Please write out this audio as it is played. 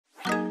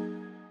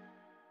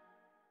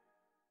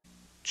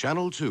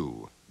Channel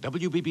 2,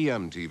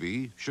 WBBM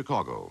TV,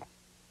 Chicago.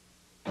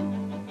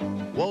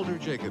 Walter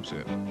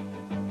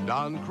Jacobson,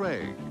 Don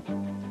Craig,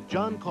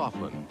 John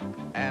Coughlin,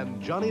 and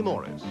Johnny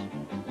Morris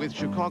with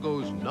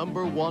Chicago's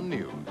 #1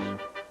 news.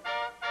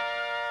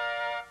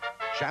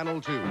 Channel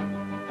 2,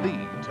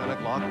 the 10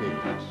 o'clock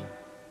news.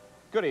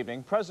 Good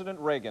evening. President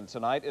Reagan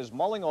tonight is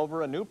mulling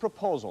over a new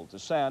proposal to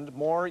send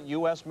more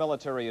U.S.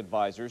 military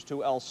advisors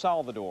to El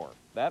Salvador.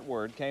 That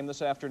word came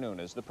this afternoon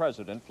as the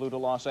president flew to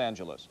Los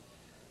Angeles.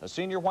 A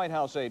senior White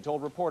House aide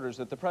told reporters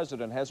that the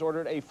president has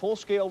ordered a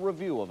full-scale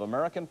review of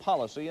American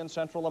policy in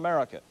Central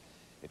America.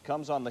 It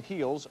comes on the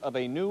heels of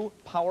a new,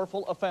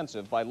 powerful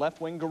offensive by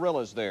left-wing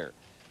guerrillas there.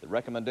 The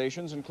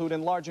recommendations include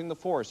enlarging the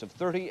force of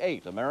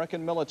 38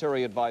 American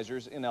military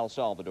advisors in El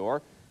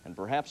Salvador and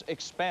perhaps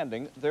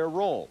expanding their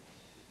role.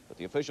 But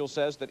the official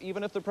says that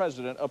even if the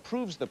president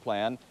approves the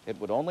plan, it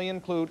would only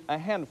include a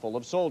handful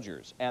of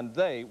soldiers, and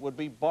they would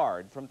be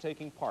barred from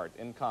taking part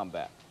in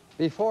combat.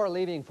 Before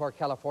leaving for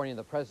California,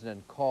 the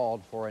president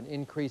called for an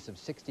increase of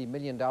 $60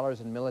 million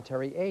in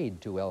military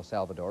aid to El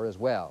Salvador as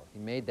well. He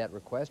made that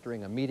request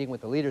during a meeting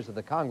with the leaders of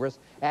the Congress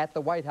at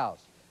the White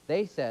House.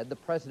 They said the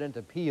president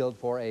appealed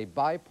for a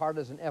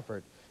bipartisan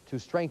effort to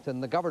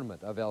strengthen the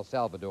government of El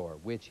Salvador,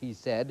 which he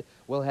said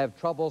will have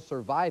trouble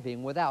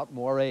surviving without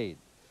more aid.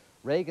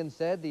 Reagan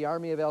said the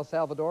army of El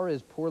Salvador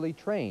is poorly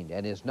trained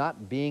and is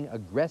not being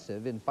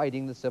aggressive in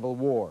fighting the civil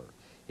war.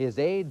 His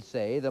aides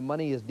say the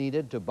money is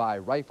needed to buy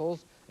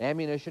rifles,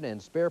 ammunition,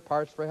 and spare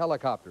parts for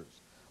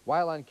helicopters.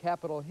 While on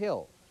Capitol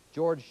Hill,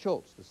 George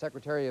Shultz, the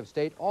Secretary of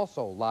State,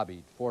 also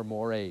lobbied for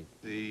more aid.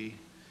 The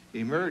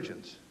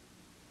emergence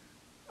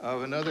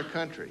of another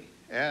country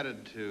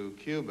added to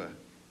Cuba,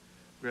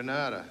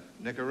 Grenada,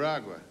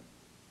 Nicaragua,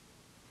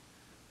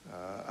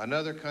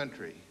 another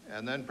country,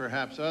 and then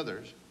perhaps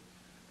others,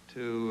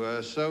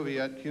 to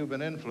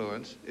Soviet-Cuban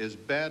influence is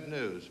bad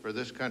news for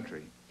this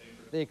country.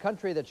 The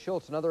country that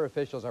Shultz and other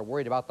officials are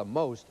worried about the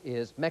most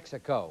is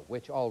Mexico,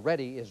 which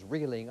already is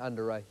reeling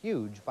under a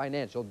huge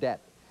financial debt.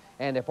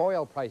 And if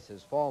oil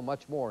prices fall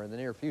much more in the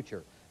near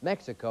future,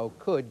 Mexico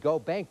could go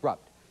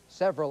bankrupt.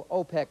 Several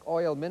OPEC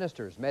oil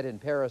ministers met in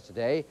Paris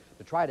today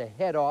to try to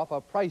head off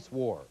a price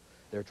war.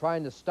 They're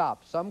trying to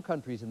stop some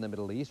countries in the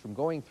Middle East from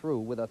going through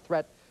with a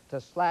threat to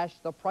slash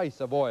the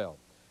price of oil.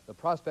 The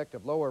prospect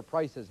of lower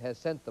prices has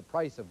sent the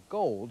price of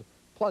gold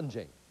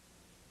plunging.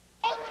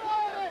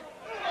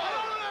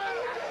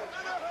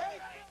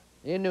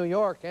 In New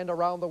York and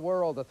around the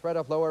world, the threat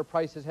of lower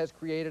prices has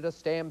created a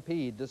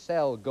stampede to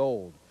sell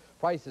gold.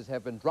 Prices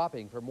have been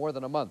dropping for more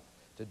than a month.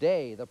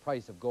 Today, the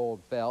price of gold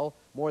fell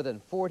more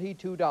than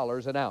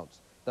 $42 an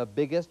ounce, the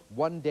biggest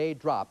one-day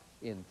drop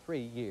in 3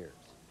 years.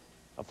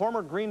 A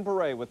former Green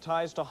Beret with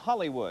ties to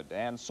Hollywood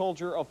and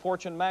soldier of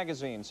Fortune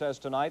magazine says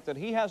tonight that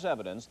he has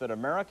evidence that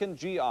American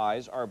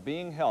GIs are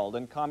being held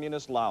in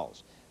communist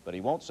Laos, but he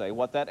won't say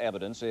what that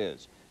evidence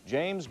is.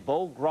 James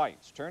Bo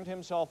Greitz turned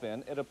himself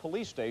in at a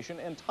police station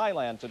in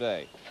Thailand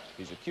today.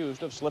 He's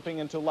accused of slipping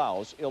into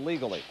Laos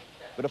illegally.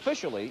 But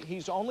officially,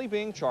 he's only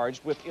being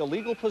charged with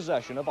illegal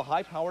possession of a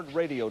high-powered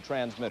radio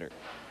transmitter.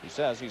 He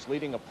says he's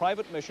leading a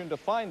private mission to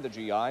find the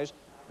GIs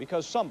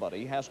because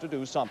somebody has to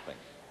do something.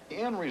 The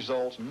end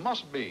results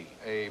must be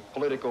a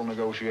political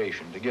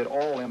negotiation to get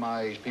all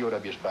MIA's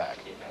POWs back.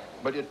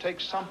 But it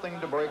takes something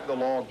to break the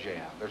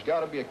logjam. There's got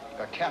to be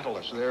a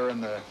catalyst there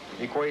in the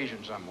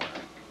equation somewhere.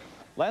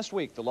 Last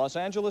week, the Los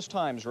Angeles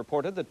Times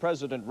reported that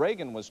President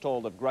Reagan was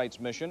told of Greitz's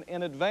mission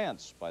in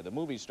advance by the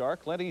movie star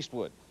Clint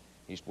Eastwood.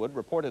 Eastwood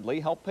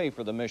reportedly helped pay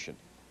for the mission.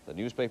 The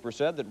newspaper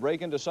said that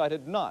Reagan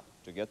decided not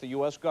to get the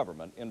U.S.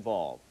 government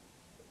involved.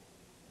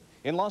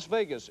 In Las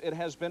Vegas, it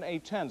has been a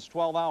tense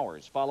 12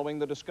 hours following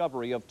the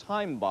discovery of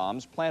time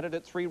bombs planted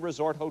at 3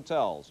 resort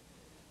hotels.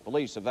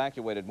 Police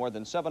evacuated more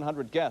than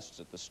 700 guests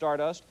at the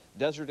Stardust,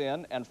 Desert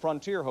Inn, and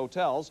Frontier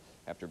hotels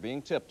after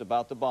being tipped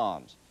about the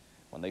bombs.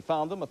 When they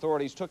found them,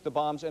 authorities took the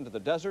bombs into the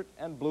desert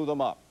and blew them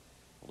up.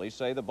 Police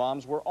say the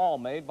bombs were all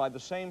made by the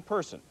same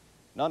person.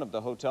 None of the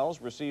hotels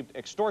received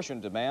extortion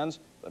demands,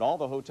 but all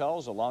the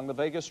hotels along the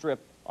Vegas Strip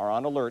are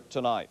on alert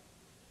tonight.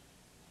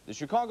 The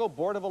Chicago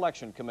Board of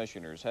Election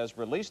Commissioners has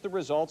released the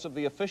results of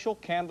the official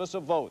canvass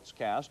of votes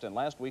cast in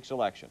last week's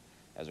election.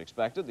 As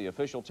expected, the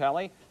official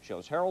tally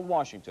shows Harold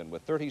Washington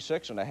with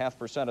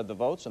 36.5% of the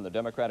votes in the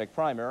Democratic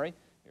primary,